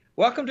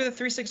Welcome to the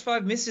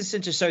 365 Message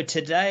Center. So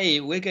today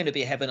we're going to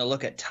be having a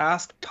look at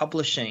task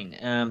publishing.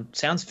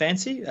 Sounds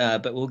fancy,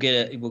 but we'll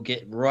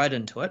get right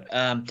into it.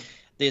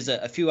 There's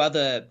a few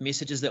other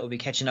messages that we'll be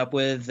catching up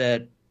with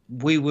that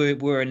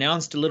were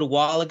announced a little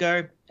while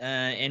ago,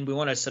 and we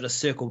want to sort of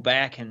circle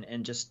back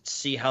and just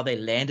see how they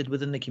landed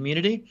within the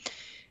community,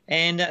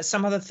 and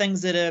some other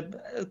things that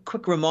are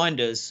quick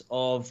reminders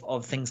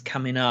of things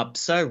coming up.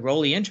 So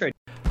roll the intro.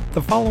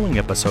 The following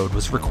episode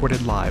was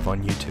recorded live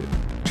on YouTube.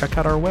 Check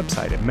out our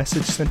website at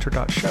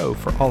messagecenter.show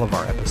for all of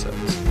our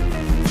episodes.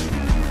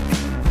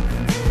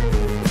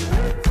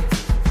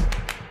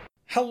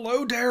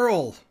 Hello,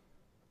 Daryl.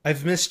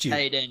 I've missed you.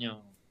 Hey,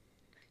 Daniel.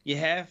 You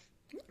have?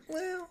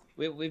 Well,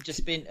 We've just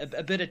spent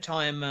a bit of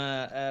time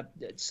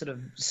sort of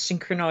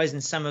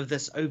synchronizing some of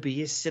this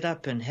OBS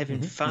setup and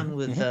having fun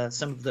with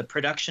some of the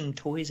production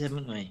toys,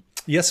 haven't we?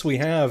 Yes, we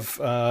have.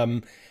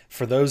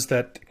 For those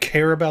that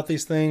care about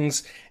these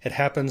things, it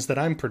happens that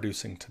I'm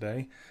producing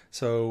today.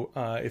 So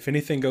if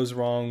anything goes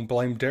wrong,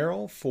 blame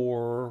Daryl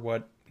for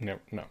what? No.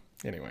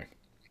 Anyway.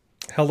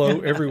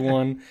 Hello,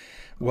 everyone.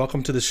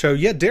 Welcome to the show.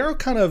 Yeah, Daryl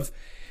kind of,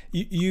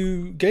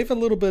 you gave a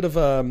little bit of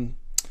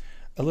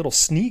a little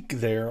sneak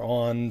there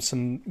on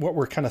what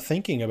we're kind of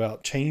thinking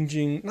about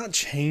not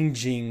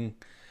changing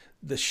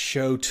the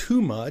show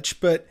too much,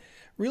 but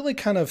really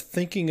kind of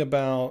thinking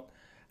about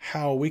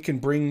how we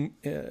can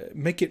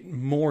make it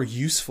more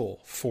useful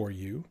for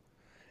you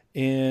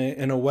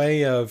in a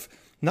way of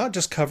not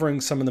just covering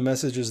some of the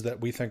messages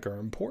that we think are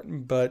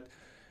important, but,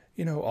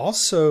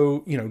 also,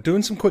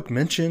 doing some quick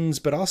mentions,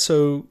 but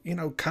also,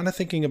 kind of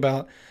thinking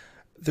about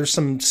there's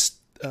some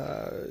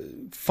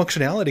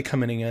functionality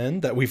coming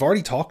in that we've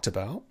already talked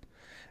about,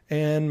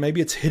 and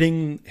maybe it's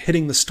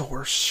hitting the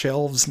store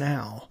shelves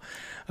now,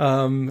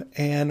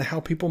 and how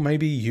people may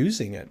be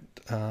using it,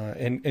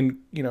 and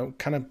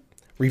kind of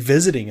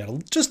revisiting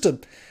it, just a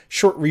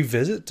short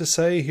revisit to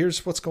say,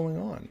 here's what's going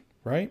on,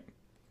 right?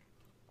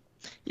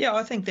 Yeah,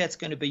 I think that's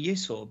going to be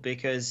useful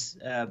because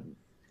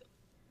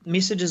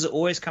messages are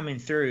always coming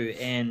through,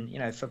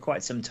 and for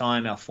quite some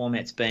time our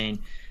format's been,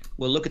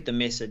 we'll look at the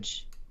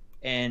message,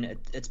 and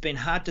it's been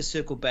hard to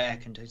circle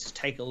back and to just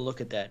take a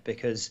look at that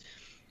because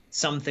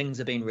some things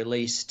are being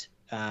released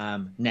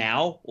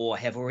now or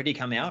have already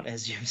come out,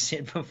 as you've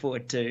said before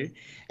too,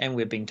 and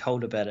we've been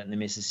told about it in the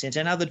message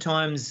center, and other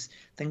times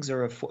things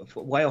are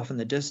way off in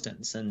the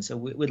distance, and so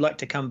we'd like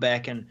to come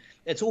back, and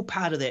it's all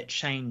part of that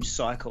change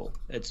cycle.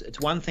 It's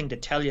one thing to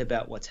tell you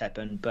about what's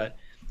happened, but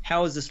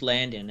how is this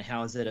landing?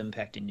 How is that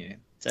impacting you?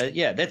 So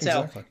yeah, that's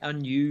exactly our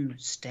new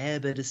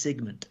stab at a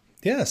segment.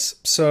 Yes,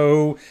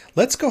 so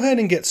let's go ahead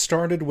and get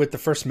started with the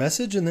first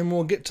message, and then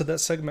we'll get to that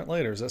segment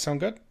later. Does that sound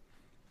good?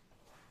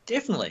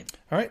 Definitely.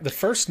 All right, the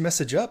first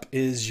message up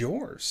is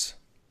yours.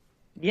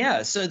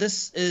 Yeah, so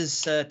this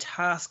is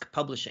Task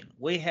Publishing.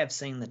 We have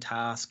seen the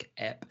Task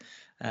app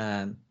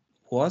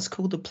was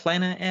called the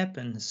Planner app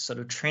and sort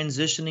of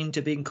transitioning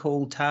to being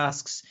called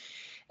Tasks.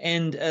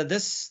 And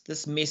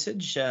this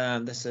message,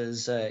 this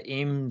is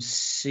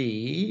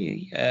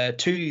MC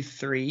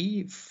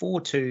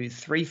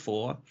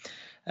 234234,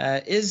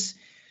 is,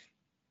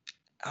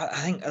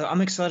 I think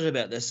I'm excited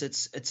about this.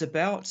 It's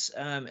about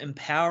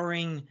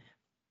empowering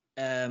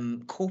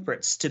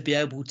corporates to be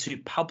able to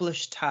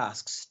publish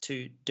tasks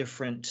to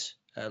different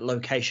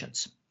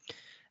locations.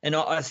 And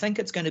I think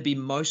it's going to be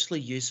mostly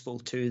useful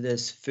to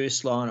this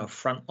first line or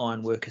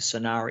frontline worker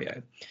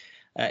scenario.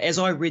 As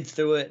I read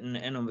through it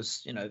and I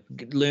was,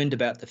 learned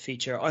about the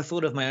feature, I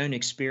thought of my own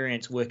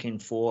experience working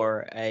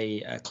for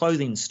a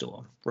clothing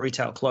store,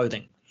 retail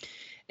clothing.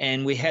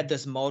 And we had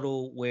this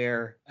model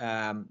where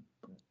our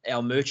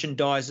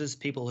merchandisers,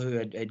 people who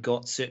had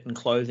got certain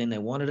clothing, they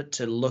wanted it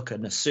to look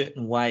in a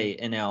certain way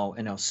in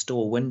our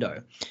store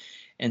window.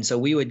 And so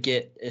we would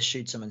get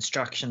issued some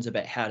instructions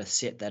about how to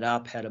set that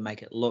up, how to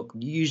make it look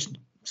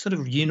sort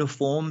of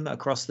uniform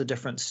across the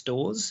different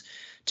stores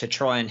to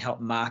try and help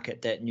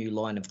market that new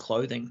line of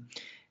clothing.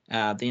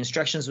 The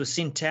instructions were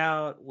sent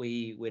out.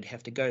 We would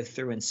have to go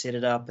through and set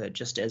it up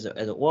just as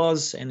it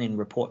was, and then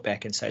report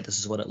back and say this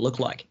is what it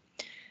looked like.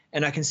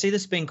 And I can see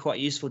this being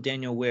quite useful,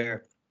 Daniel,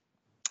 where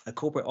a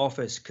corporate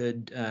office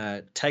could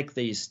take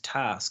these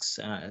tasks.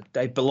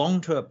 They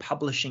belong to a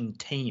publishing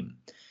team.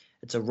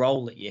 It's a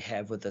role that you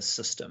have with this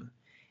system.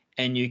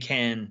 And you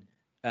can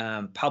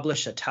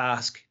publish a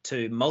task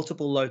to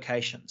multiple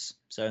locations.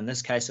 So in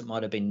this case, it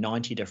might have been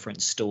 90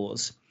 different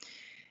stores.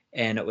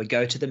 And it would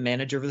go to the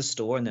manager of the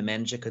store, and the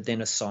manager could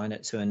then assign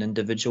it to an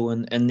individual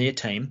in their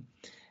team.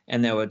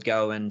 And they would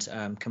go and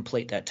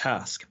complete that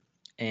task.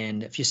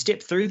 And if you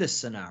step through this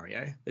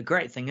scenario, the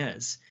great thing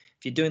is,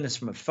 if you're doing this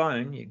from a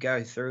phone, you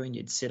go through and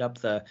you'd set up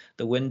the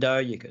window.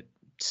 You could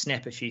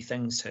snap a few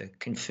things to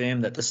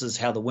confirm that this is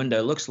how the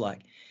window looks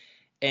like.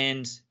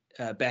 And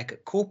back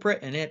at corporate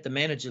and at the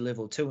manager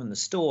level too in the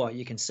store,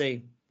 you can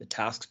see the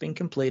task's been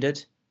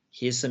completed.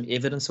 Here's some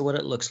evidence of what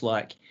it looks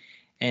like.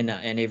 And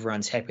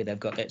everyone's happy. They've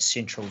got that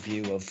central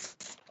view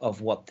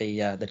of what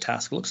the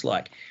task looks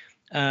like.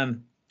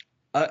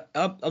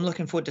 I'm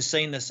looking forward to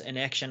seeing this in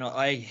action.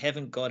 I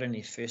haven't got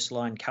any first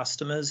line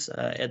customers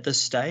at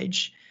this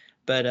stage,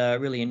 but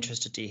really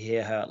interested to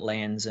hear how it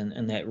lands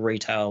in that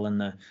retail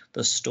and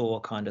the store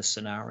kind of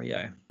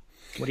scenario.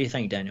 What do you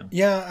think, Daniel?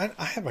 Yeah,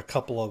 I have a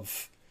couple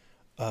of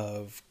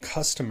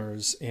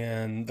customers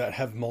and that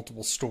have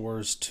multiple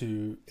stores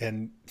to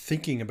and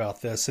thinking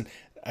about this and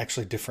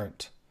actually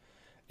different.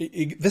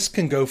 This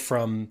can go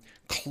from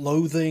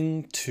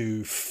clothing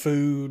to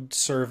food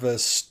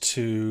service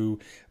to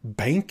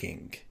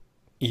banking,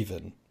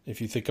 even if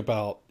you think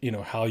about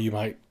how you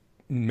might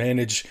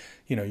manage.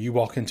 You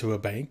walk into a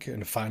bank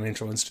and a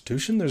financial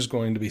institution, there's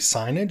going to be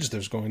signage,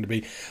 there's going to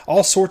be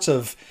all sorts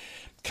of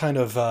kind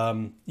of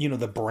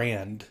the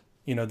brand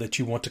that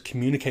you want to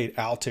communicate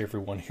out to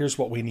everyone. Here's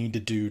what we need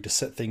to do to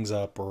set things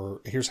up,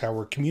 or here's how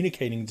we're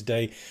communicating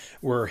today.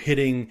 We're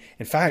hitting,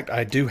 in fact,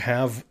 I do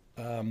have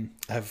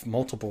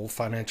multiple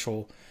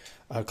financial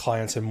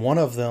clients, and one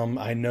of them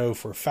I know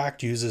for a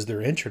fact uses their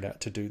intranet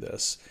to do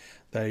this.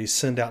 They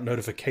send out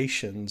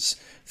notifications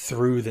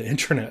through the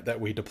intranet that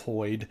we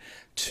deployed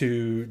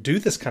to do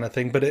this kind of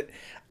thing. But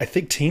I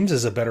think Teams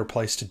is a better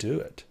place to do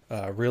it,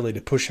 really,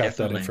 to push out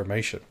Definitely. that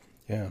information.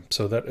 Yeah,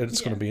 so that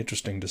it's going to be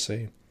interesting to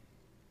see.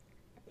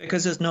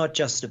 Because it's not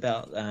just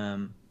about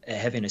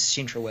having a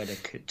central way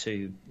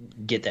to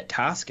get that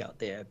task out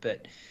there,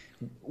 but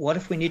what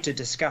if we need to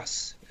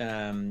discuss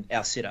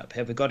our setup?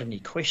 Have we got any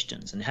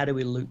questions, and how do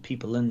we loop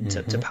people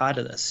into to part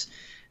of this?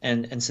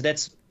 And so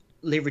that's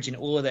leveraging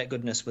all of that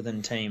goodness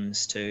within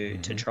Teams to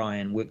try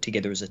and work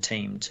together as a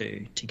team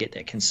to get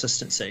that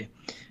consistency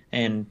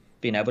and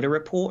being able to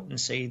report and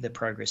see the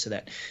progress of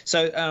that.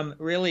 So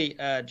really,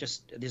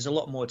 just there's a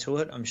lot more to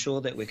it. I'm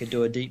sure that we could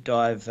do a deep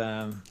dive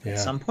at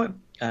some point.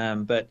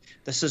 But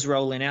this is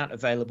rolling out,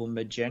 available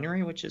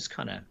mid-January, which is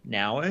kind of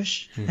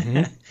now-ish.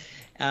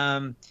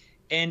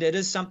 And it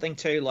is something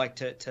too, like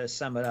to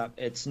sum it up,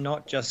 it's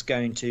not just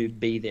going to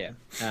be there.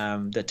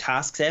 The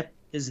Tasks app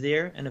is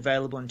there and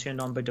available and turned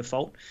on by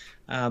default.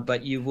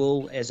 But you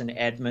will, as an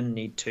admin,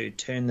 need to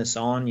turn this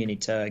on. You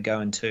need to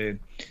go into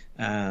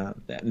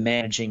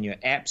managing your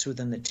apps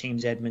within the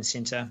Teams Admin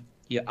Center.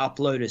 You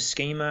upload a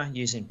schema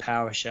using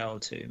PowerShell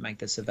to make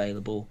this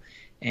available.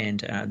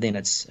 And then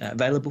it's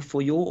available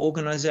for your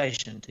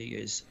organization to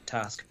use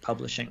task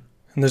publishing.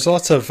 And there's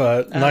lots of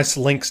nice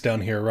links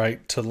down here,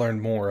 right, to learn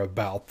more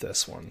about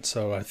this one.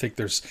 So I think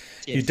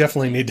you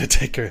definitely need to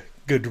take a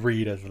good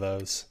read of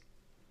those.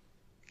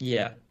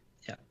 Yeah.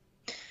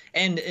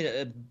 And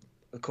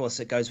of course,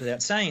 it goes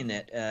without saying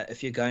that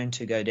if you're going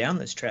to go down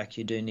this track,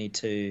 you do need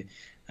to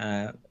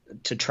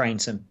train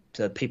some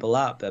people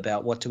up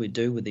about what do we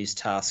do with these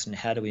tasks and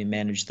how do we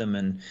manage them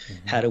and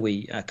how do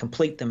we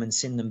complete them and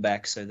send them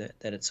back so that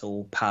it's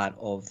all part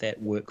of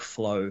that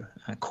workflow,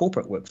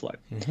 corporate workflow.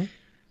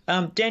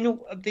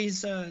 Daniel,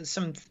 these are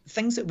some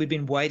things that we've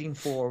been waiting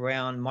for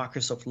around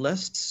Microsoft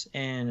Lists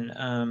and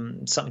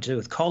something to do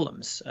with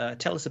columns.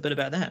 Tell us a bit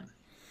about that.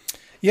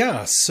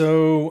 Yeah,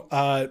 so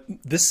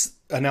this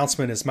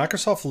announcement is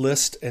Microsoft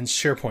List and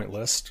SharePoint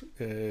List.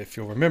 If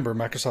you'll remember,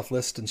 Microsoft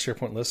List and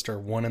SharePoint List are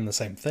one and the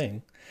same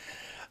thing.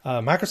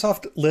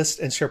 Microsoft List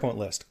and SharePoint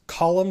List.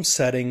 Column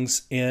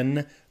settings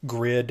in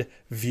grid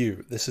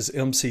view. This is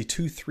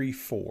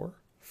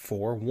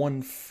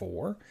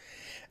MC234414.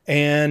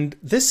 And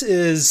this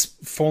is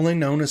formerly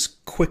known as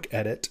Quick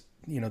Edit,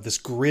 this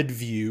grid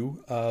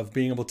view of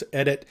being able to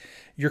edit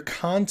your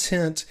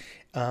content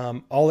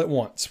all at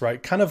once,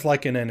 right? Kind of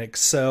like in an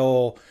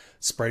Excel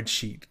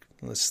spreadsheet.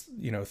 Let's,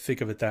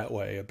 think of it that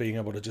way, of being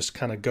able to just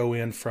kind of go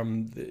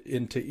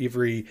into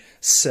every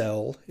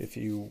cell, if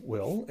you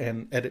will,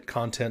 and edit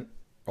content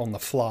on the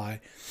fly.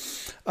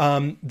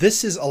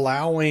 This is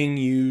allowing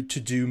you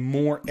to do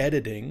more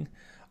editing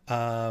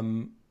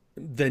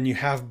than you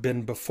have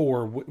been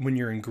before when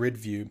you're in grid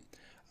view.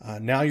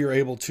 Now you're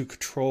able to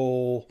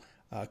control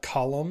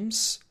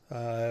columns,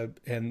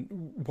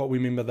 and what we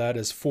mean by that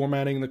is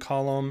formatting the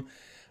column,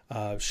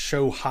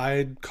 show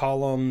hide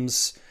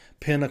columns,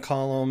 pin a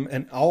column,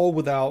 and all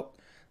without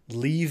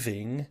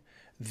leaving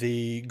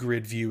the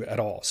grid view at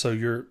all. So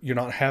you're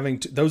not having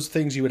to, those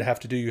things you would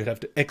have to do, you'd have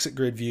to exit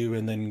grid view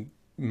and then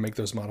make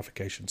those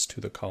modifications to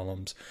the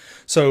columns.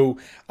 So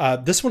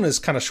this one is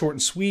kind of short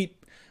and sweet.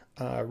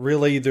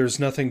 Really, there's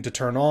nothing to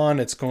turn on.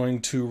 It's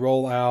going to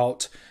roll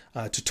out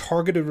to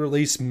targeted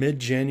release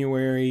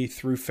mid-January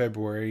through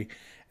February,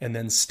 and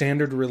then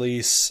standard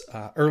release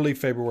early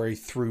February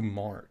through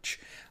March.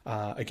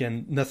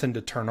 Again, nothing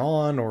to turn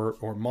on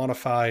or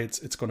modify.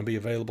 It's going to be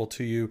available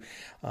to you.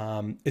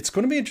 It's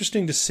going to be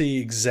interesting to see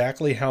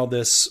exactly how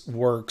this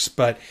works,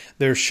 but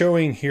they're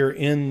showing here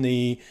in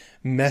the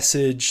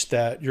message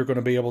that you're going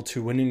to be able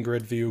to, when in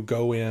grid view,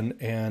 go in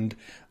and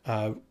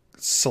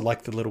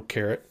select the little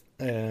caret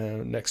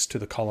next to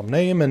the column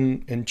name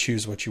and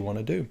choose what you want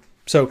to do.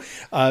 So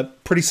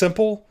pretty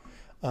simple.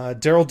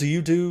 Daryl, do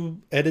you do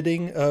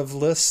editing of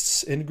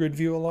lists in grid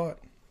view a lot?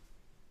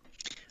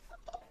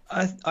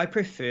 I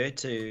prefer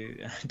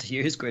to to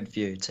use Grid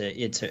View to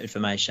enter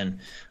information.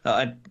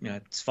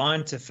 It's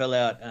fine to fill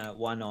out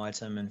one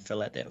item and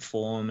fill out that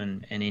form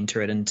and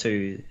enter it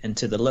into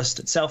the list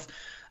itself.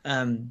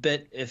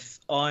 But if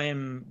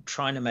I'm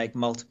trying to make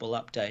multiple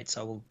updates,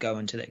 I will go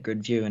into that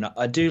Grid View, and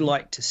I do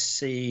like to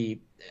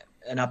see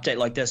an update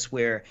like this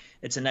where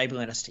it's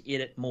enabling us to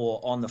edit more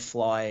on the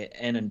fly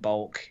and in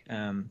bulk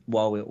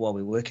while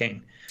we're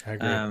working. I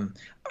agree.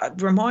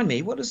 Remind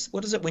me, what is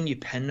it when you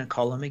pin a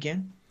column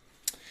again?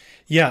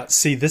 Yeah,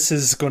 see, this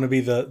is going to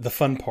be the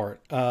fun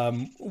part.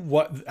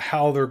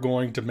 How they're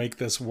going to make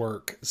this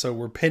work. So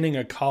we're pinning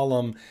a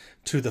column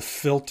to the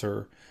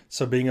filter.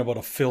 So being able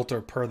to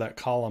filter per that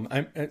column.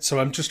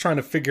 I'm just trying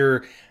to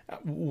figure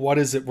what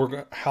is it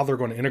how they're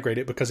going to integrate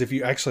it, because if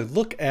you actually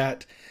look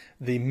at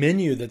the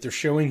menu that they're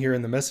showing here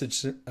in the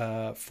message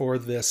for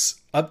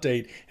this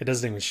update, it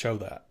doesn't even show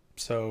that.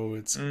 So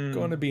it's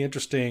going to be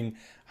interesting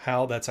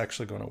how that's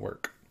actually going to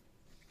work.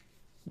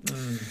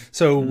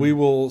 So we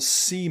will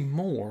see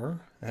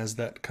more as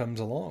that comes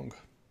along.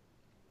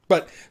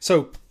 But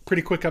so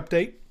pretty quick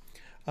update.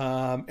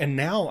 And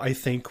now I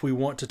think we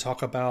want to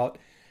talk about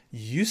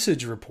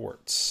usage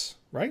reports,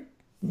 right?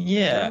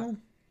 Yeah.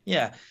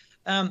 Yeah.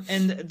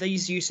 And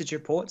these usage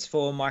reports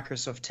for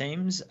Microsoft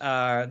Teams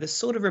are the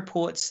sort of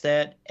reports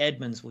that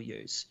admins will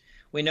use.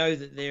 We know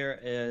that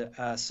there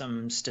are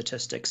some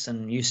statistics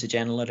and usage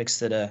analytics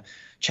that a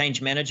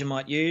change manager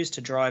might use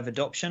to drive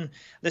adoption.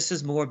 This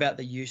is more about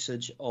the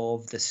usage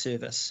of the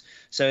service.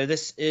 So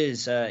this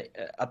is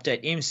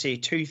update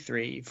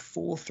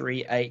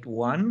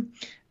MC234381.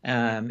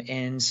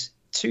 And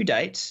to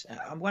date,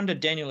 I wonder,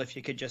 Daniel, if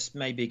you could just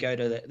maybe go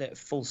to that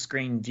full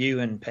screen view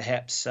and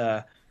perhaps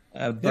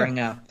bring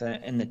up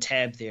in the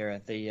tab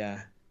there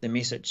the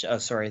message.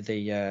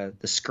 The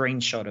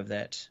screenshot of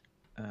that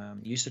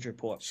usage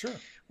report. Sure.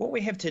 What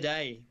we have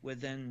today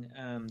within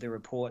the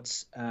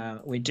reports,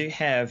 we do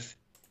have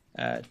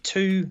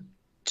two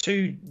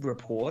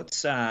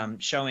reports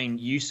showing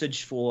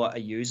usage for a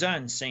user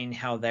and seeing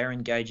how they're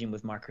engaging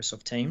with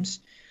Microsoft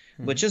Teams,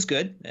 which is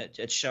good.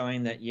 It's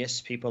showing that,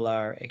 yes, people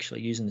are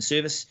actually using the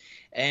service,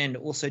 and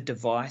also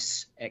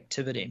device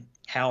activity,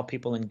 how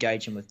people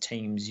engaging with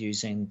Teams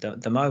using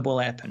the mobile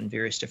app and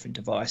various different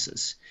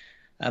devices.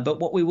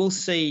 But what we will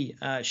see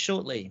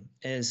shortly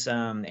is,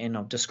 and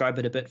I'll describe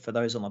it a bit for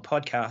those on the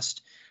podcast,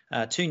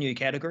 two new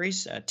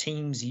categories,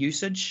 Teams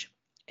usage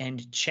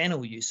and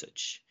channel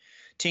usage.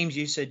 Teams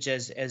usage,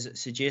 as it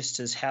suggests,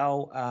 is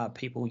how are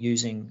people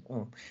using,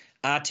 or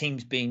are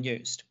Teams being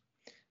used?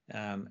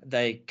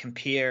 They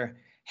compare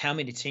how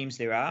many teams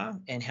there are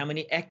and how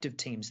many active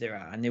teams there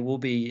are, and there will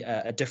be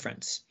a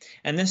difference.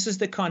 And this is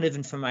the kind of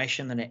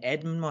information that an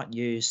admin might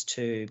use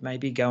to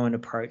maybe go and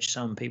approach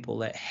some people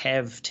that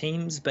have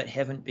teams but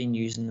haven't been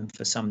using them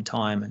for some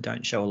time and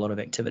don't show a lot of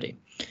activity.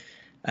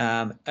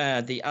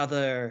 The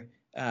other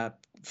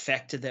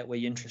factor that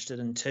we're interested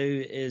in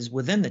too is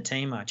within the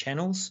team are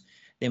channels.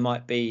 There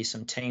might be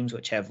some teams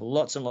which have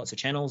lots and lots of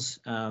channels,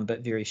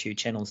 but very few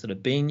channels that are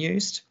being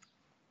used.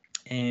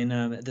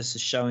 And this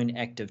is showing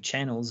active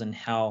channels and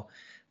how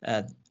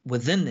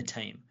within the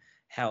team,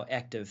 how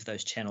active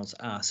those channels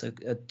are. So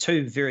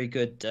two very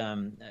good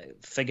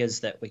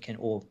figures that we can,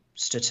 or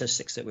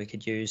statistics that we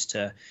could use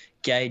to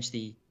gauge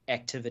the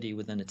activity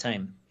within a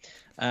team.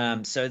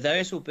 So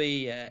those will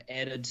be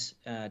added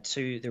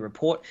to the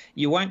report.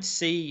 You won't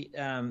see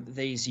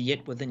these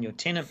yet within your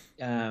tenant,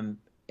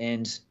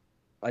 and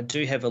I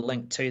do have a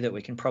link too that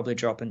we can probably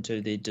drop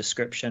into the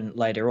description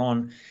later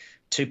on,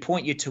 to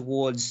point you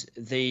towards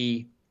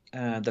the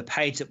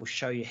page that will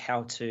show you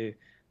how to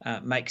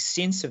make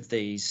sense of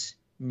these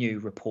new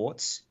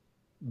reports,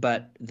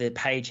 but the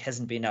page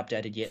hasn't been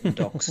updated yet in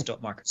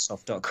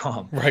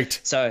docs.microsoft.com. Right.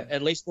 So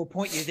at least we'll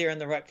point you there in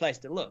the right place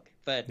to look.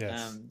 But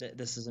yes.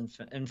 This is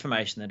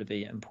information that will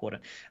be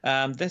important.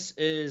 This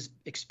is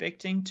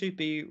expecting to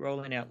be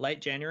rolling out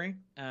late January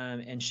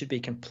and should be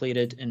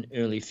completed in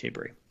early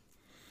February.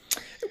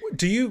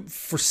 Do you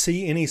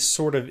foresee any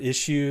sort of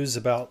issues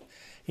about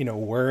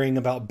worrying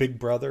about Big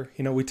Brother?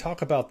 We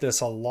talk about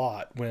this a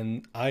lot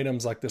when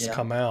items like this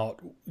come out,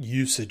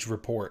 usage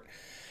report.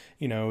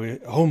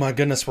 Oh my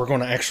goodness, we're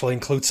going to actually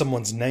include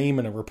someone's name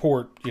in a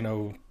report.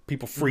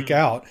 People freak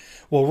out.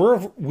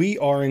 Well, we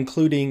are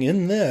including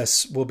in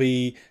this will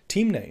be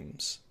team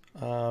names.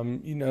 I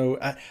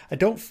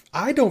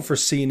don't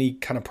foresee any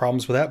kind of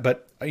problems with that,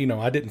 but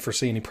I didn't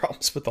foresee any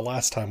problems with the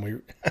last time we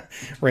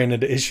ran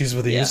into issues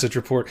with the usage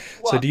report.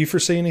 Well, so do you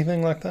foresee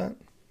anything like that?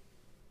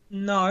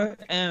 No,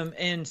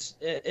 and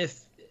if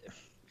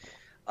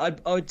I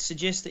would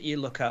suggest that you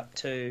look up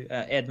to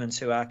admins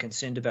who are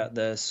concerned about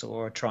this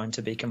or trying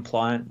to be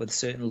compliant with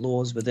certain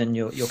laws within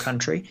your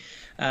country,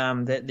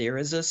 that there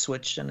is a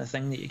switch and a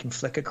thing that you can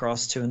flick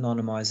across to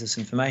anonymize this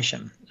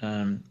information.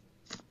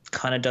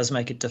 Kind of does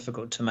make it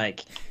difficult to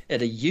make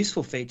it a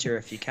useful feature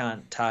if you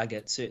can't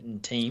target certain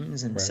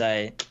teams and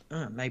say,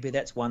 maybe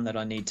that's one that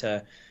I need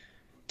to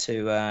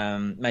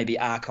maybe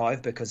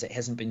archive because it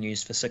hasn't been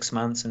used for 6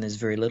 months and there's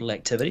very little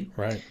activity.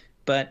 Right.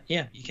 But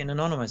yeah, you can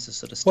anonymize this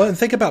sort of stuff. Well, and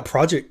think about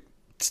project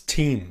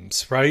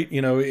Teams, right?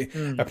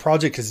 A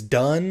project is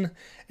done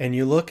and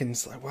you look and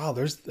it's like, wow,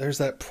 there's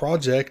that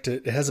project.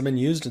 It hasn't been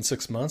used in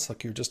 6 months.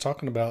 Like you were just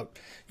talking about,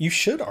 you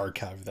should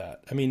archive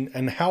that. I mean,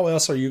 and how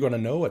else are you going to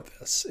know at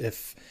this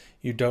if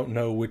you don't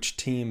know which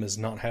team is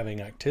not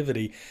having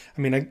activity?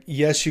 I mean,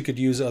 yes, you could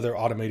use other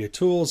automated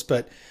tools,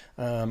 but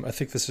I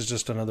think this is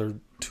just another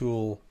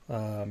tool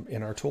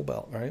in our tool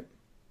belt, right?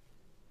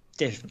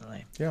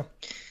 Definitely. Yeah.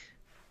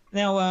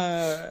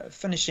 Now,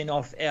 finishing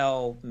off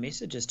our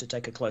messages to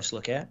take a close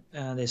look at,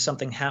 there's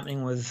something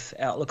happening with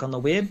Outlook on the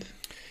web.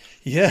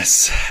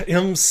 Yes,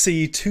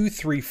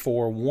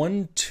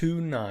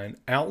 MC234129,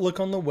 Outlook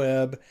on the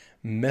web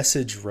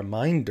message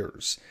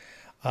reminders.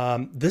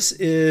 This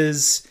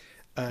is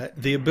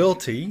the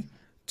ability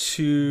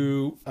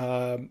to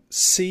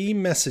see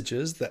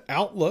messages that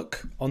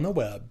Outlook on the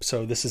web,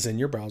 so this is in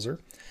your browser,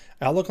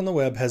 Outlook on the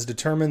web has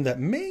determined that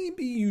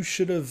maybe you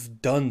should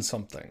have done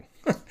something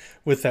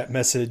with that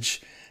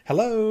message.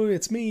 Hello,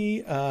 it's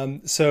me.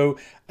 So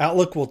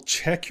Outlook will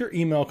check your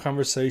email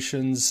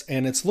conversations,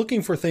 and it's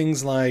looking for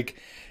things like,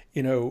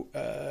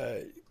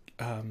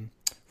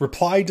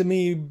 reply to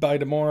me by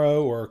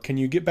tomorrow, or can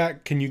you get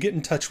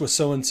in touch with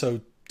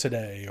so-and-so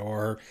today,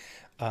 or,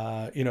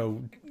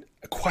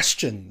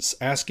 questions,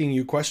 asking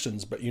you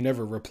questions, but you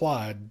never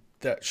replied.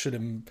 That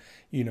should,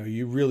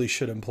 you really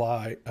should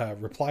reply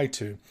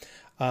to.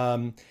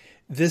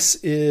 This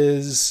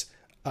is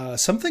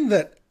something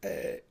that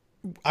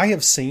I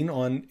have seen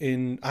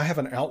I have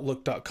an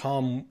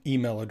Outlook.com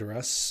email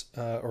address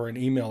or an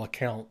email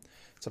account.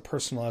 It's a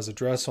personalized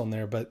address on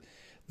there, but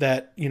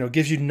that,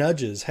 gives you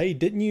nudges. Hey,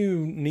 didn't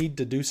you need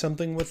to do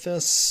something with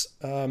this?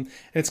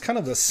 It's kind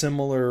of a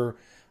similar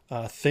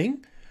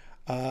thing.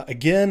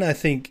 Again, I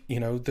think,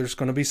 there's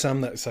going to be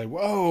some that say,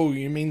 whoa,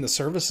 you mean the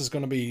service is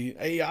going to be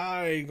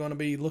AI going to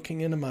be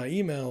looking into my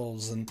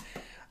emails? And,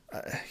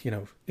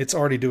 it's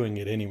already doing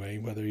it anyway,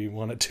 whether you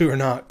want it to or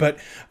not. But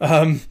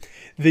so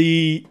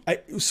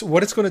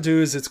what it's going to do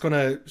is it's going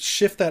to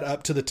shift that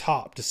up to the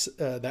top,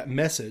 to that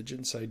message,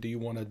 and say, do you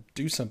want to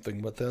do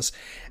something with this?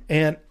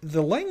 And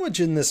the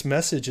language in this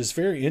message is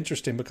very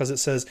interesting because it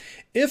says,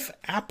 if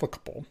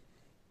applicable.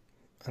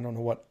 I don't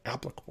know what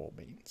applicable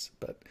means,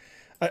 but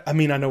I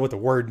mean, I know what the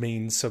word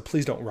means, so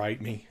please don't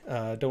write me.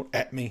 Don't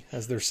at me,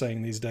 as they're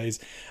saying these days.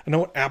 I know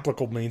what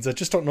applicable means. I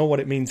just don't know what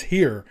it means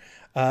here.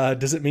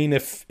 Does it mean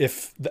if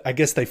I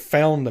guess they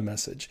found the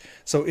message?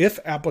 So if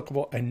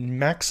applicable, a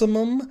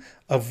maximum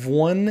of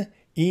one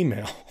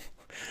email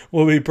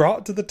will be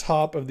brought to the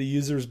top of the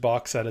user's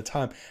box at a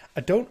time. I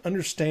don't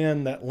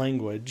understand that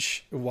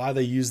language, why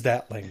they use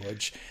that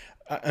language.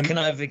 Can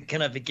I have a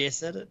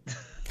guess at it?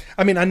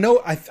 I mean, I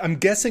know, I'm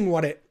guessing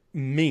what it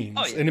means.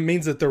 Oh, yeah. And it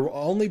means that there will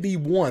only be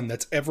one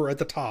that's ever at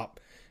the top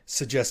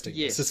suggesting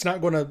yes. this. It's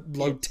not going to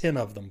load 10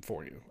 of them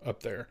for you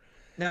up there.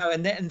 No,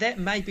 and that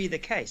may be the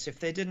case if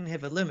they didn't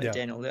have a limit, yeah.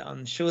 Daniel.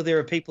 I'm sure there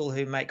are people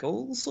who make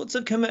all sorts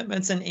of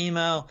commitments in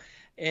email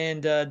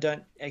and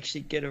don't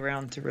actually get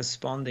around to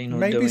responding or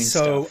maybe doing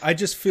so. stuff. I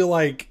just feel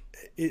like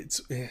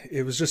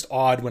it was just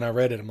odd when I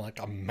read it. I'm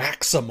like, a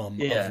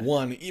maximum of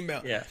one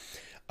email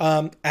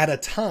at a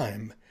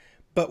time.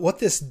 But what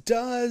this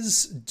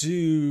does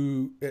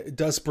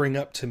bring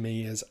up to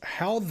me is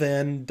how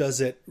then does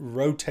it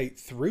rotate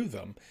through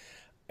them?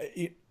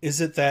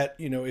 Is it that,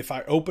 if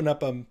I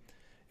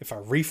if I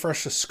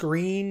refresh a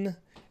screen,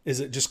 is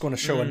it just going to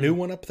show a new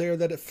one up there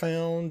that it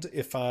found?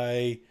 If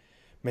it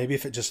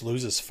just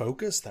loses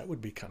focus, that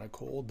would be kind of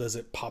cool. Does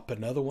it pop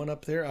another one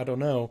up there? I don't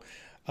know.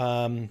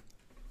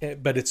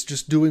 But it's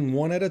just doing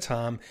one at a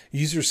time.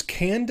 Users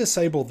can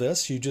disable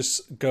this. You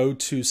just go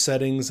to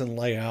settings and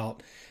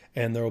layout,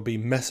 and there will be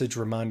message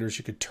reminders.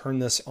 You could turn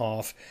this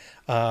off.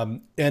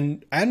 And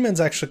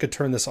admins actually could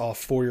turn this off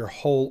for your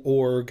whole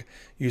org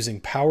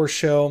using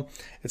PowerShell.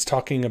 It's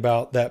talking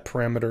about that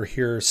parameter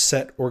here,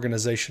 set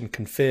organization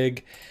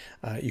config.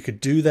 You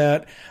could do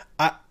that.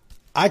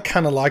 I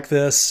kind of like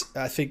this.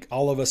 I think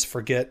all of us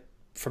forget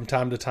from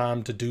time to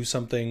time to do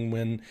something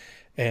when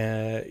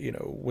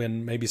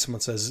maybe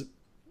someone says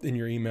in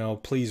your email,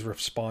 please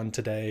respond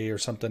today or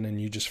something,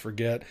 and you just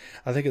forget.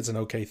 I think it's an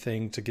okay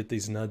thing to get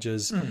these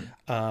nudges.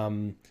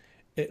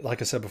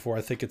 Like I said before,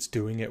 I think it's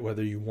doing it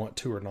whether you want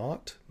to or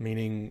not,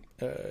 meaning,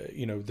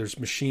 there's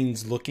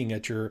machines looking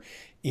at your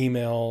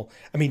email.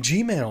 I mean,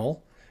 Gmail,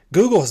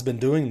 Google has been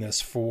doing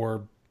this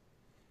for,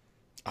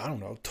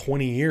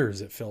 20 years,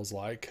 it feels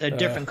like. There are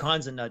different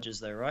kinds of nudges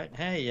though, right?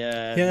 Hey,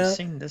 have you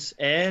seen this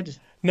ad?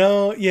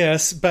 No,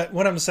 yes, but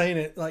what I'm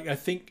saying, I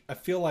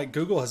feel like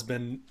Google has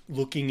been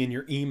looking in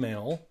your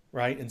email,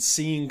 right, and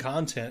seeing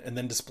content and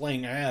then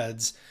displaying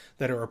ads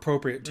that are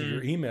appropriate to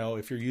your email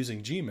if you're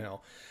using Gmail.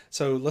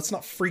 So let's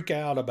not freak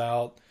out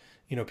about,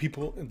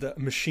 the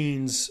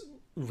machines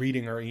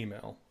reading our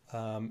email,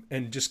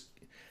 and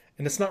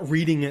it's not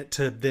reading it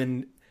to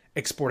then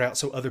export out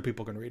so other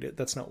people can read it.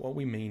 That's not what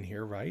we mean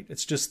here, right?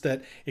 It's just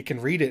that it can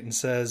read it and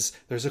says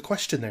there's a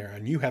question there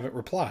and you haven't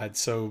replied,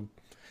 so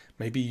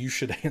maybe you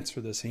should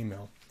answer this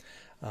email.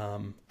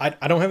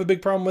 I don't have a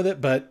big problem with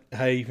it, but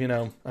hey, you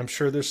know, I'm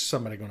sure there's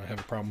somebody going to have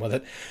a problem with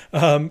it.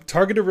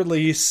 Targeted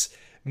release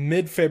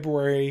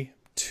mid-February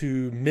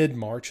to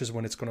mid-March is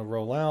when it's going to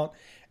roll out.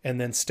 And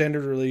then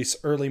standard release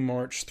early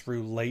March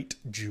through late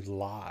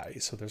July.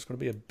 So there's going to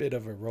be a bit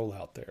of a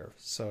rollout there.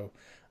 So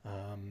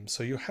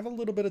you have a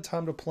little bit of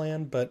time to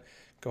plan, but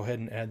go ahead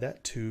and add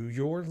that to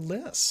your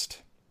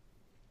list.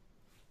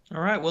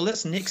 All right. Well,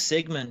 this next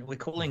segment we're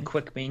calling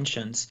quick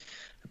mentions,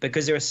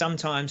 because there are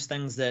sometimes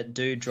things that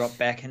do drop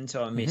back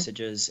into our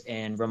messages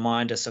and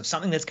remind us of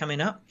something that's coming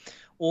up,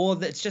 or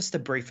that's just the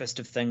briefest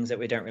of things that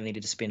we don't really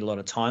need to spend a lot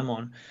of time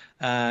on.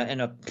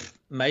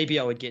 Maybe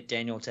I would get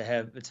Daniel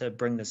to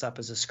bring this up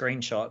as a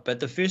screenshot. But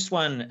the first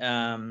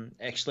one,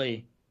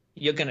 actually,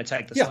 you're going to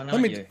take this one,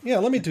 aren't you? Yeah,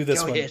 let me do this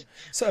Go one. ahead.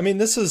 So, I mean,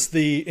 this is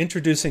the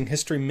introducing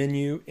history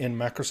menu in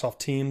Microsoft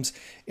Teams,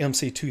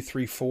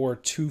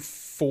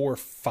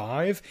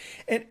 MC234245.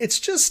 And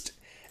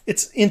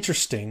it's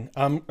interesting.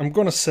 I'm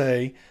going to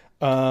say,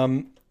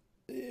 well,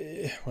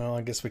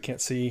 I guess we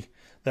can't see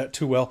that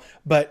too well.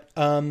 But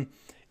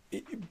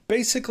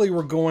basically,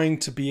 we're going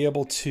to be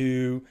able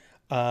to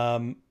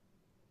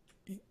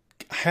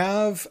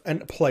have a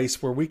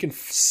place where we can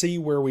see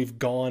where we've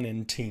gone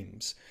in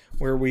Teams,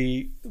 where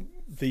the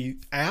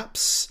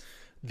apps,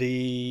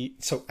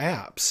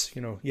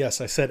 you know, yes,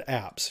 I said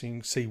apps. You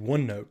can see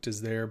OneNote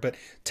is there, but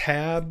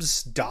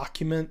tabs,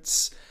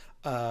 documents,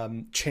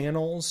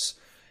 channels,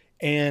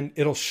 and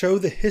it'll show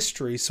the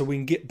history so we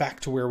can get back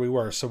to where we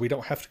were. So we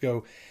don't have to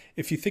go,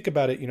 if you think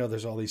about it, you know,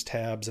 there's all these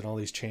tabs and all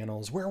these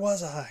channels. Where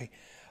was I?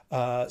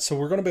 So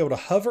we're going to be able to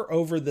hover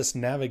over this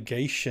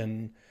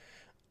navigation.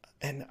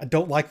 And I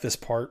don't like this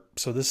part.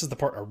 So this is the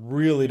part I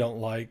really don't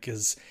like,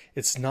 is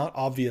it's not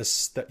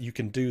obvious that you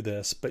can do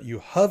this, but you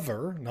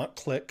hover, not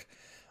click,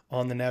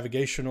 on the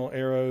navigational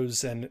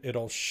arrows and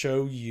it'll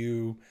show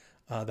you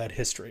that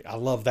history. I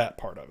love that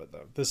part of it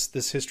though.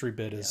 This history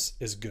bit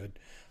is good.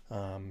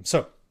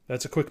 So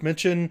that's a quick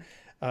mention.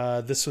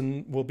 This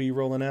one will be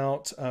rolling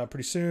out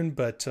pretty soon,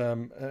 but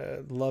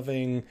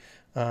loving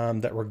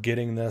that we're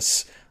getting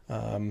this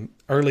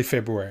early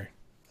February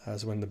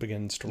is when it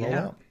begins to roll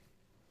out.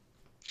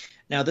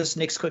 Now, this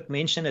next quick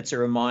mention, it's a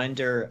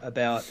reminder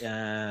about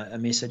a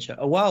message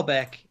a while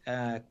back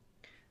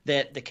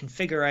that the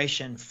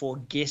configuration for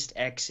guest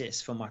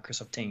access for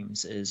Microsoft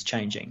Teams is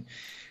changing.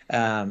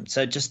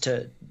 So just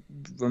to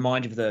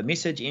remind you of the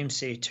message,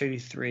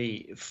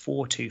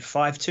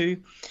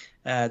 MC234252,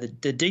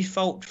 the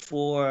default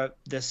for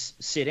this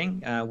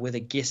setting, whether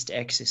guest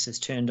access is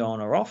turned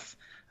on or off,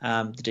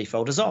 the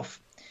default is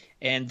off.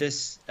 And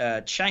this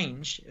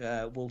change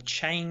will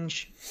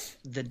change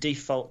the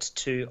default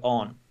to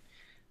on.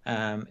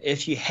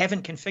 If you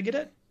haven't configured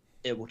it,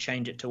 it will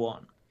change it to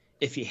on.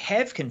 If you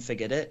have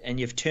configured it and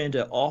you've turned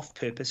it off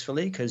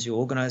purposefully because your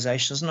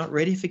organization is not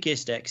ready for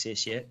guest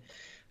access yet,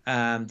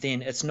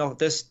 then it's not,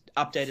 this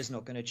update is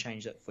not going to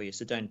change that for you,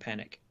 so don't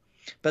panic.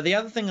 But the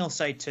other thing I'll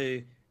say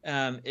too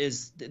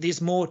is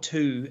there's more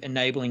to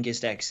enabling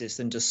guest access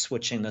than just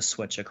switching the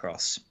switch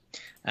across.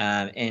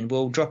 And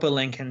we'll drop a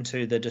link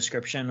into the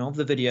description of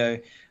the video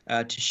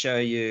to show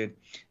you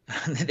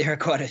that there are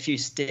quite a few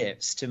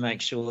steps to make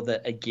sure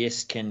that a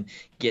guest can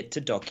get to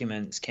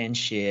documents, can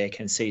share,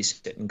 can see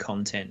certain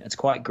content. It's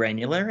quite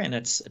granular and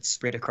it's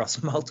spread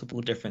across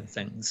multiple different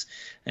things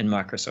in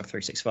Microsoft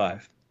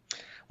 365.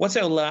 What's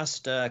our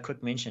last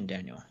quick mention,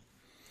 Daniel?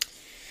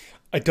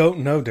 I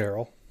don't know,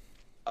 Daryl.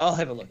 I'll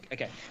have a look.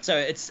 Okay, so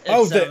it's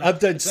the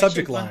updated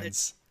subject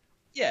lines.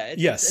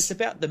 It's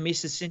about the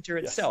Message Center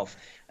itself.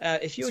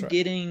 If you're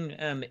getting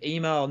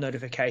email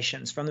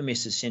notifications from the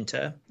Message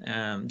Center,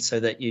 so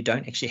that you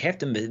don't actually have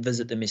to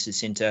visit the Message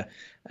Center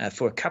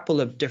for a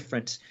couple of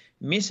different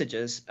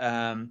messages,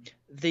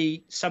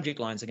 the subject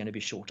lines are going to be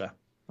shorter.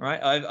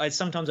 Right? I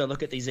sometimes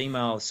look at these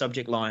email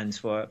subject lines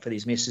for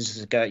these messages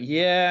and go,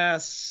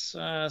 yes,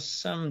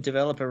 some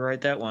developer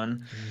wrote that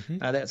one.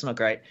 That's not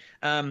great.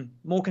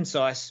 More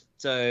concise.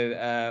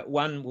 So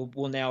one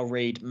will now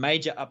read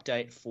major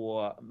update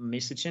for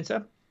Message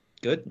Center.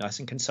 Good, nice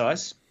and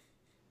concise.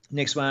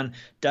 Next one,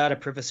 data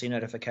privacy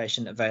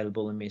notification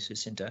available in Message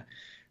Center.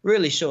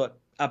 Really short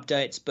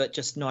updates, but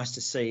just nice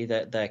to see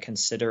that they're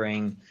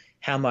considering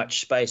how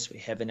much space we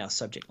have in our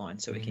subject line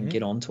so we can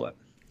get onto it.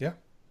 Yeah,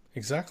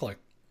 exactly.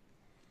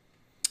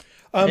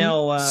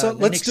 Now, so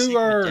let's do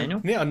our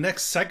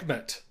next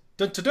segment.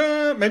 Dun, dun,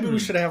 dun. Maybe we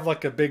should have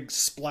like a big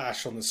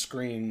splash on the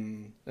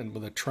screen and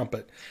with a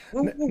trumpet.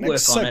 We'll next work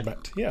segment. on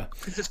it. Yeah,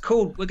 because it's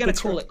cool. We're going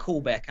to call it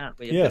callback, aren't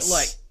we? Yes. But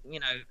like, you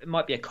know, it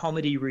might be a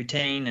comedy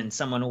routine, and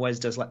someone always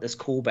does like this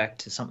callback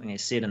to something they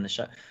said in the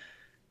show.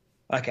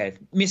 Okay,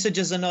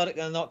 messages are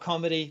not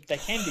comedy. They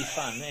can be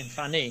fun and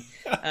funny,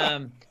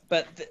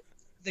 but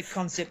the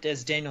concept,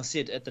 as Daniel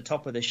said at the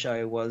top of the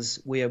show,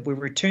 was we're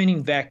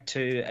returning back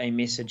to a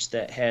message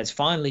that has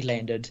finally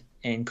landed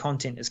and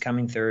content is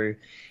coming through,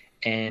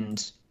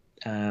 and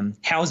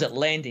how is it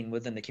landing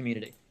within the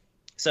community?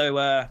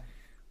 So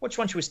which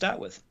one should we start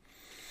with?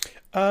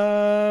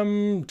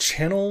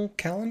 Channel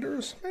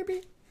calendars,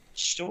 maybe?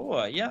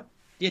 Sure, yeah,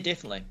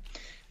 definitely.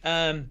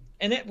 And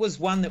and that was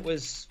one that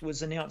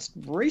was announced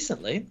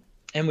recently.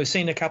 And we've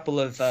seen a couple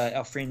of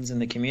our friends in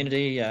the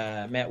community,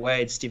 Matt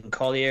Wade, Stephen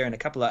Collier, and a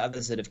couple of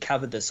others that have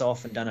covered this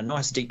off and done a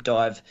nice deep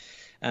dive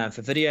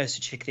for videos, so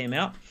check them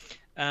out.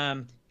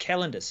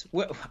 Calendars.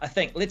 Well, I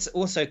think let's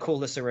also call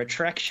this a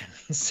retraction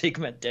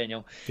segment,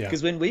 Daniel,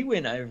 because when we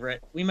went over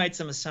it, we made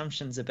some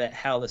assumptions about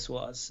how this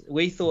was.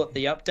 We thought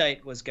the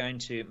update was going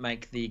to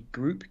make the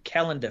group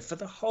calendar for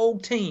the whole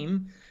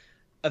team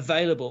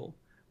available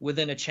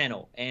within a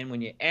channel. And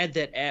when you add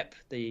that app,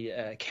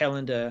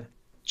 the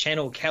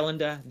channel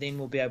calendar, then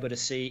we'll be able to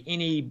see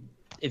any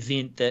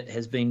event that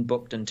has been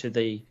booked into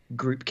the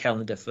group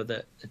calendar for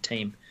the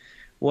team.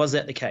 Was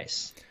that the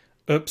case?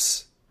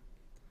 Oops.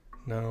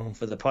 No.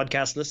 For the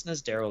podcast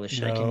listeners, Daryl is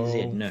shaking his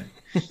head.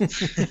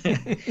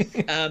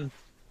 No.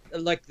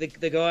 Like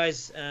the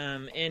guys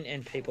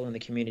and people in the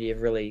community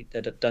have really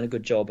done a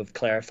good job of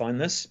clarifying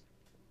this.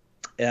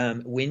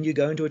 When you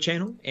go into a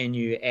channel and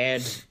you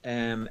add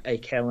a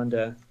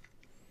calendar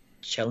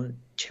channel.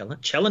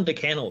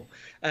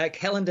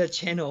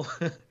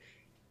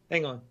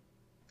 Hang on.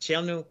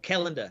 Channel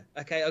calendar.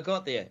 Okay, I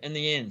got there in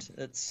the end.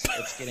 It's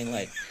getting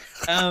late.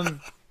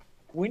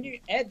 When you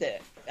add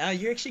that,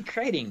 you're actually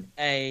creating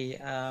a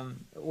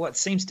what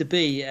seems to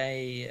be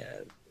a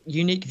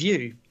unique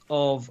view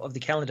of the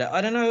calendar.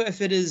 I don't know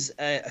if it is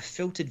a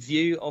filtered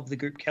view of the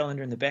group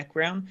calendar in the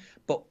background,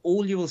 but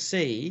all you will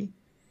see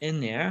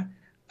in there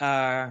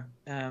are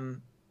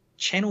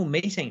channel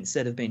meetings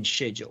that have been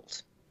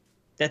scheduled.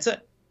 That's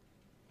it.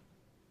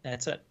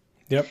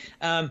 Yep.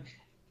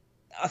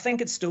 I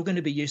think it's still going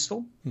to be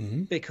useful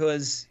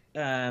because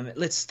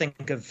let's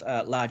think of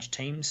large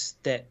teams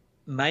that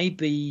may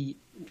be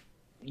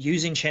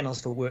using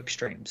channels for work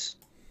streams,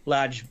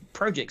 large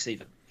projects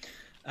even.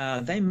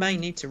 They may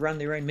need to run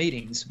their own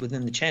meetings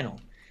within the channel.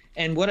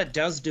 And what it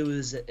does do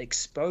is it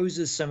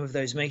exposes some of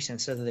those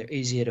meetings so that they're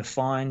easier to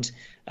find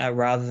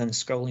rather than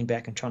scrolling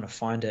back and trying to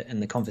find it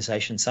in the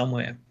conversation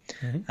somewhere.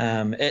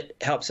 It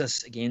helps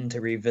us, again, to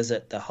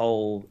revisit the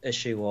whole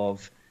issue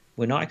of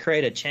when I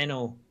create a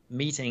channel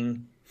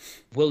meeting,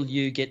 will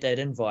you get that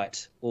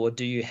invite or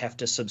do you have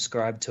to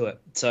subscribe to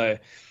it? So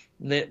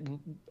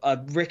I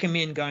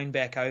recommend going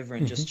back over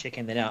and just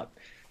checking that out.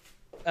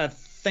 I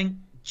think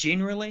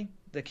generally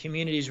the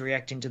community is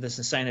reacting to this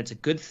and saying it's a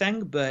good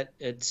thing, but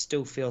it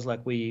still feels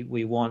like we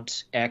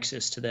want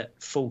access to that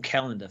full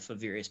calendar for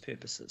various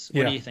purposes.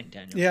 What do you think,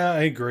 Daniel? Yeah,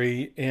 I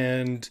agree.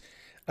 And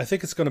I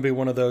think it's going to be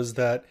one of those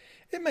that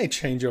it may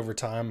change over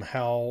time,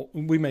 how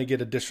we may get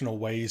additional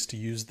ways to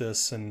use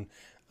this. And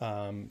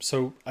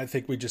so I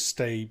think we just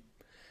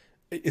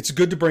it's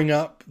good to bring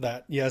up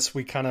that, yes,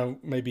 we kind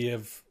of maybe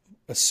have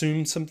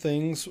assumed some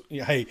things.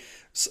 Hey,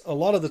 a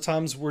lot of the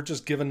times we're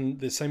just given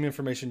the same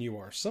information you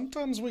are.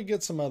 Sometimes we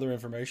get some other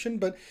information,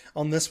 but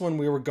on this one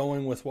we were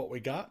going with what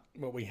we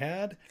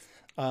had.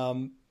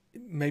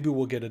 Maybe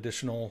we'll get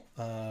additional,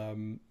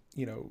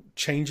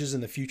 changes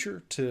in the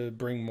future to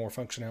bring more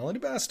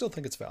functionality, but I still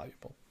think it's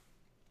valuable.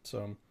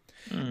 So,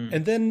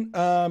 and then,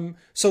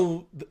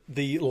 so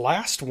the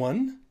last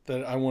one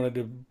that I wanted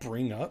to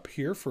bring up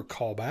here for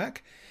callback,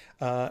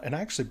 and I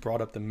actually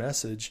brought up the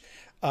message.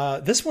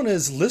 This one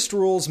is list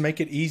rules make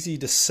it easy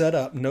to set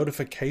up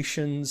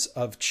notifications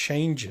of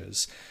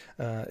changes.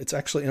 It's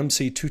actually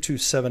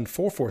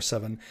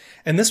MC227447.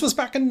 And this was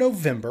back in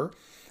November.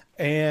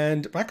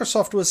 And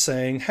Microsoft was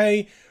saying,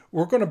 hey,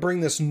 we're going to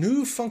bring this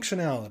new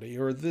functionality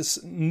or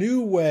this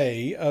new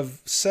way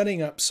of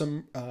setting up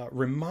some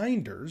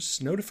reminders,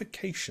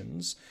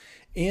 notifications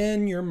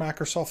in your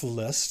Microsoft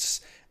lists.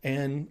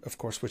 And of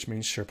course, which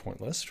means SharePoint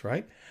list,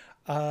 right?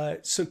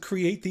 So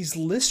create these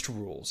list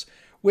rules,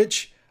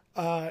 which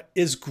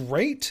is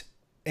great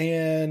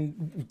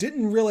and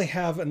didn't really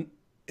have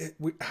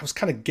I was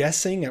kind of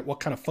guessing at what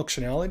kind of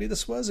functionality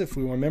this was. If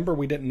we remember,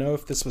 we didn't know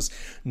if this was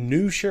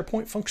new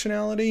SharePoint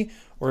functionality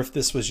or if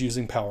this was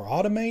using Power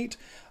Automate.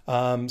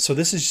 So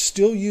this is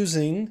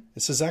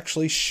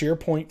actually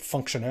SharePoint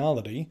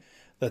functionality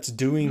that's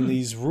doing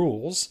these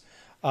rules.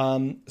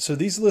 So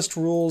these list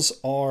rules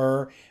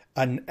are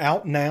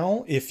out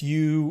now.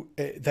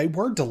 They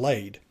were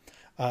delayed.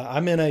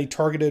 I'm in a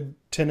targeted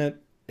tenant.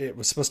 It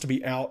was supposed to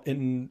be out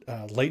in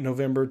late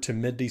November to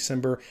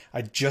mid-December.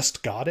 I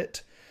just got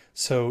it,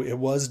 so it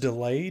was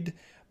delayed.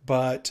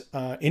 But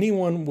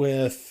anyone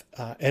with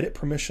edit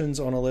permissions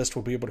on a list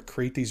will be able to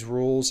create these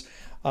rules.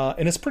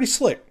 And it's pretty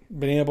slick,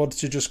 being able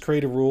to just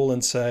create a rule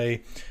and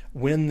say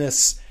when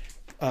this,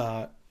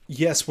 when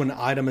an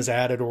item is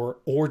added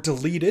or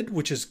deleted,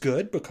 which is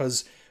good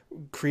because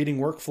creating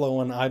workflow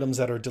on items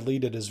that are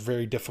deleted is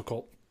very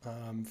difficult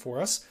for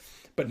us.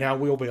 But now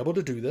we'll be able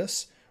to do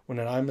this when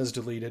an item is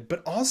deleted,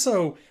 but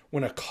also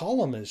when a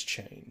column is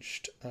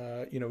changed,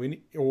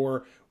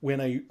 or when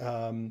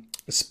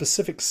a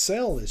specific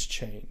cell is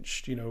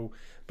changed,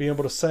 being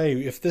able to say,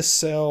 if the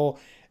cell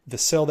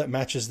that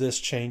matches this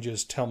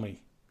changes, tell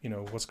me,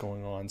 what's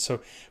going on.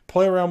 So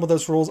play around with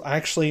those rules. I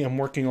actually am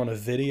working on a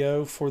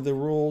video for the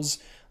rules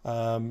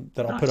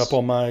that I'll put up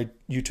on my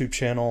YouTube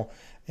channel,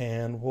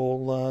 and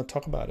we'll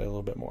talk about it a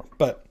little bit more.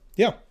 But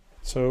yeah.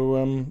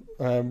 So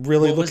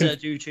really What was looking. our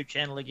YouTube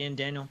channel again,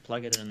 Daniel?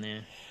 Plug it in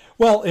there.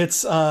 Well,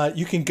 it's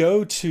you can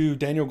go to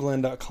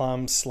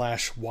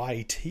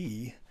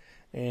danielglenn.com/YT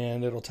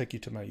and it'll take you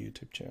to my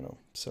YouTube channel.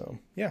 So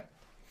yeah.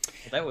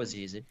 Well, that was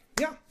easy.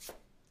 Yeah.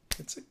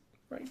 It's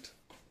right.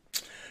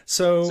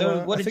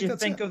 So what I did you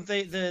that's think it. of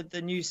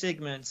the new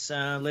segments?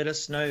 Let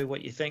us know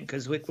what you think,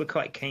 because we're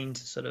quite keen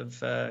to sort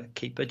of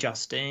keep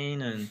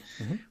adjusting, and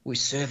we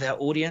serve our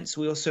audience.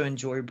 We also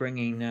enjoy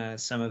bringing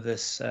some of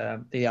this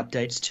the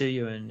updates to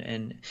you,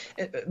 and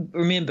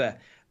remember,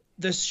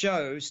 this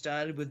show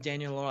started with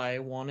Daniel and I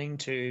wanting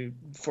to,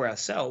 for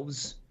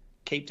ourselves,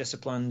 keep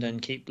disciplined and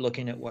keep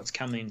looking at what's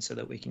coming so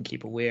that we can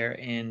keep aware.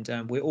 And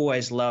we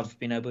always love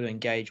being able to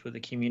engage with the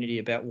community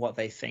about what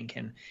they think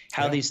and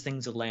how these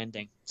things are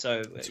landing.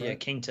 So right.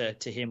 keen to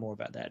hear more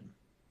about that.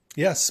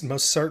 Yes,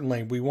 most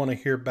certainly. We want to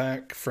hear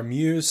back from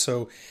you.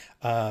 So,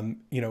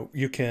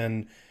 you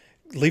can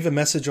leave a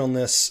message on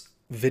this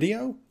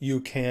video. You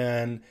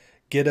can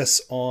get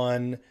us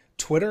on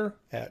Twitter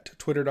at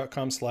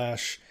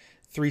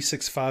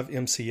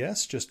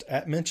twitter.com/365MCS. Just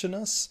mention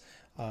us.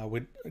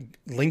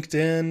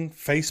 LinkedIn,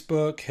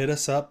 Facebook, hit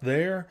us up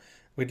there.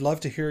 We'd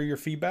love to hear your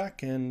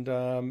feedback and,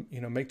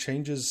 make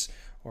changes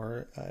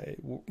or,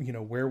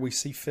 where we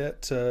see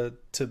fit to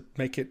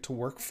make it to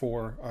work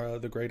for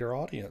the greater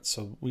audience.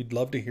 So we'd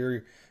love to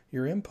hear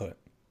your input.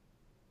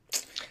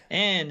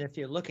 And if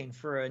you're looking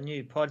for a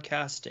new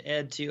podcast to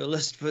add to your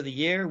list for the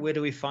year, where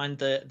do we find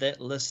that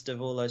list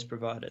of all those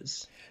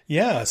providers?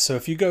 Yeah, so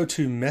if you go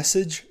to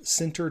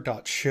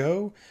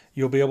messagecenter.show,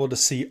 you'll be able to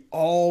see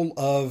all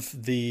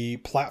of the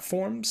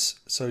platforms.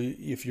 So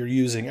if you're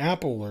using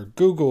Apple or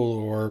Google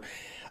or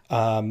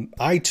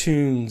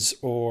iTunes,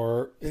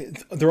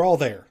 they're all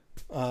there.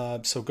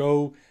 So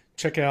go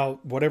check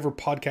out whatever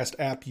podcast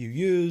app you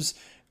use,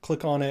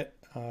 click on it,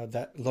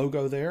 that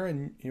logo there,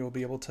 and you'll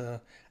be able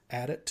to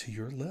add it to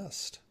your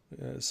list.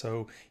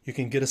 So you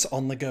can get us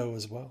on the go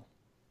as well.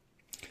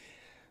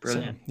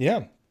 Brilliant. So,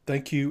 yeah.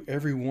 Thank you,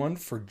 everyone,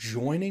 for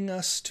joining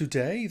us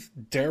today.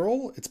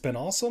 Daryl, it's been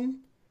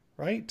awesome,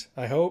 right?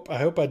 I hope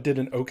I did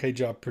an okay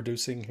job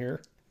producing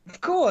here.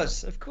 Of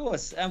course.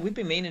 We've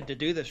been meaning to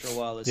do this for a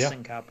while,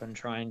 sync up and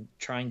try and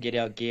get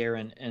our gear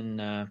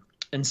in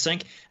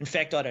sync. In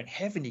fact, I don't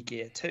have any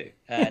gear too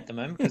at the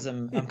moment because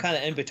I'm kind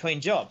of in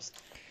between jobs.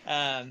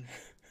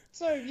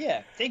 So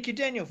yeah, thank you,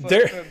 Daniel.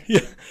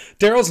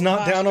 Daryl's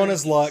not down on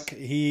his luck.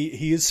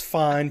 He is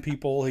fine,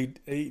 people.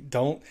 He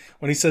don't,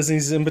 when he says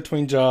he's in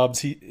between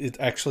jobs, it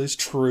actually is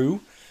true.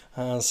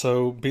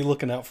 So be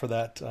looking out for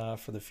that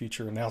for the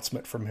future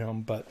announcement from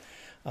him. But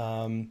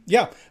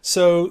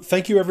so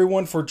thank you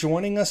everyone for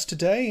joining us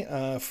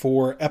today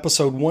for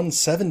episode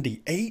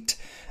 178,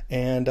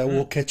 and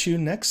we'll catch you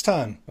next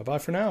time. Bye bye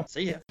for now.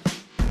 See ya.